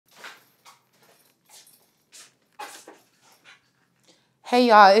Hey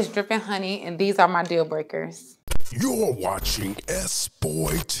y'all, it's Drippin Honey, and these are my deal breakers. You're watching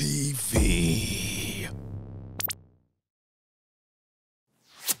SBoy TV.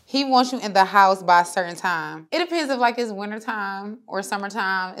 He wants you in the house by a certain time. It depends if like it's wintertime or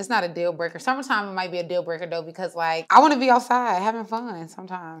summertime. It's not a deal breaker. Summertime it might be a deal breaker though, because like I want to be outside having fun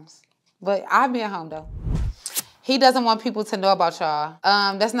sometimes. But I'll be at home though. He doesn't want people to know about y'all.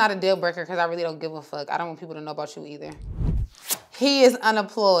 That's not a deal breaker because I really don't give a fuck. I don't want people to know about you either. He is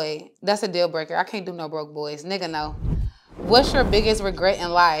unemployed. That's a deal breaker. I can't do no broke boys. Nigga, no. What's your biggest regret in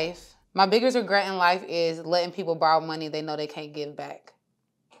life? My biggest regret in life is letting people borrow money they know they can't give back.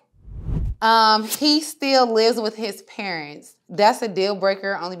 He still lives with his parents. That's a deal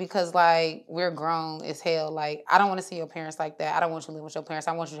breaker only because like we're grown as hell. Like I don't want to see your parents like that. I don't want you to live with your parents.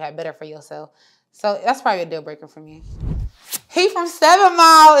 I want you to have better for yourself. So that's probably a deal breaker for me. He from 7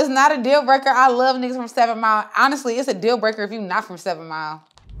 Mile is not a deal breaker. I love niggas from 7 Mile. Honestly, it's a deal breaker if you're not from 7 Mile.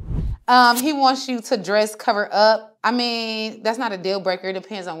 He wants you to dress cover up. I mean, that's not a deal breaker. It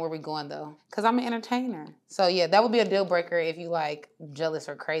depends on where we're going though. Cause I'm an entertainer. So yeah, that would be a deal breaker if you like jealous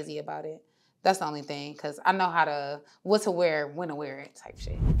or crazy about it. That's the only thing, cause I know what to wear, when to wear it type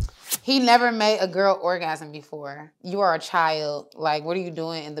shit. He never made a girl orgasm before. You are a child. Like, what are you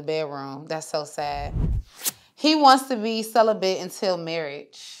doing in the bedroom? That's so sad. He wants to be celibate until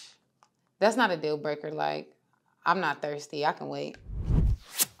marriage. That's not a deal breaker. Like, I'm not thirsty. I can wait.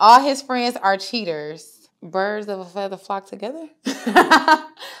 All his friends are cheaters. Birds of a feather flock together?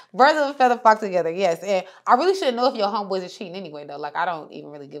 Birds of a feather flock together, yes. And I really should know if your homeboys are cheating anyway, though. Like, I don't even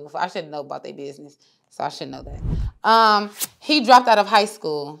really give a fuck. I should know about their business. So I should know that. He dropped out of high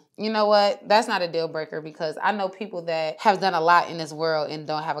school. You know what? That's not a deal breaker because I know people that have done a lot in this world and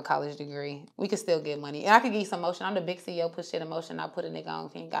don't have a college degree. We can still get money. And I can give you some motion. I'm the big CEO, put shit in motion. I put a nigga on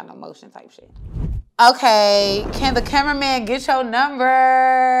if he ain't got no motion type shit. Okay, can the cameraman get your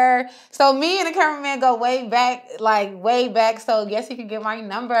number? So me and the cameraman go way back, like way back. So yes, he can get my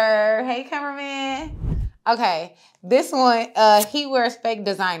number. Hey, cameraman. Okay, this one, he wears fake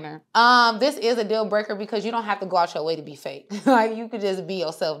designer. This is a deal breaker because you don't have to go out your way to be fake. Like you could just be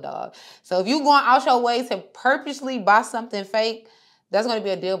yourself, dog. So if you going out your way to purposely buy something fake, that's gonna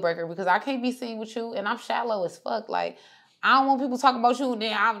be a deal breaker because I can't be seen with you and I'm shallow as fuck. Like I don't want people talking about you and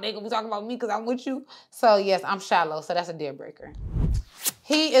then they gonna be talking about me because I'm with you. So yes, I'm shallow, so that's a deal breaker.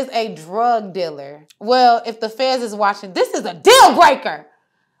 He is a drug dealer. Well, if the feds is watching, this is a deal breaker.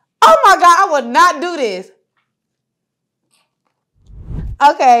 Oh my God, I would not do this.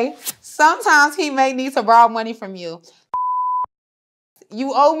 Okay, sometimes he may need to borrow money from you.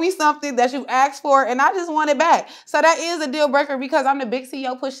 You owe me something that you asked for and I just want it back. So that is a deal breaker because I'm the big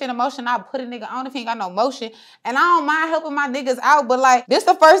CEO, push shit in motion. I put a nigga on if he ain't got no motion. And I don't mind helping my niggas out, but like, this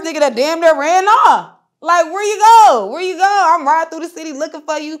the first nigga that damn near ran off. Like, where you go? Where you go? I'm riding through the city looking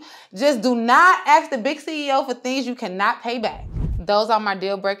for you. Just do not ask the big CEO for things you cannot pay back. Those are my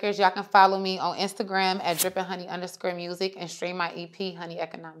deal breakers. Y'all can follow me on Instagram at drippinhoney_music and stream my EP, Honey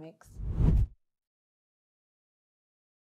Economics.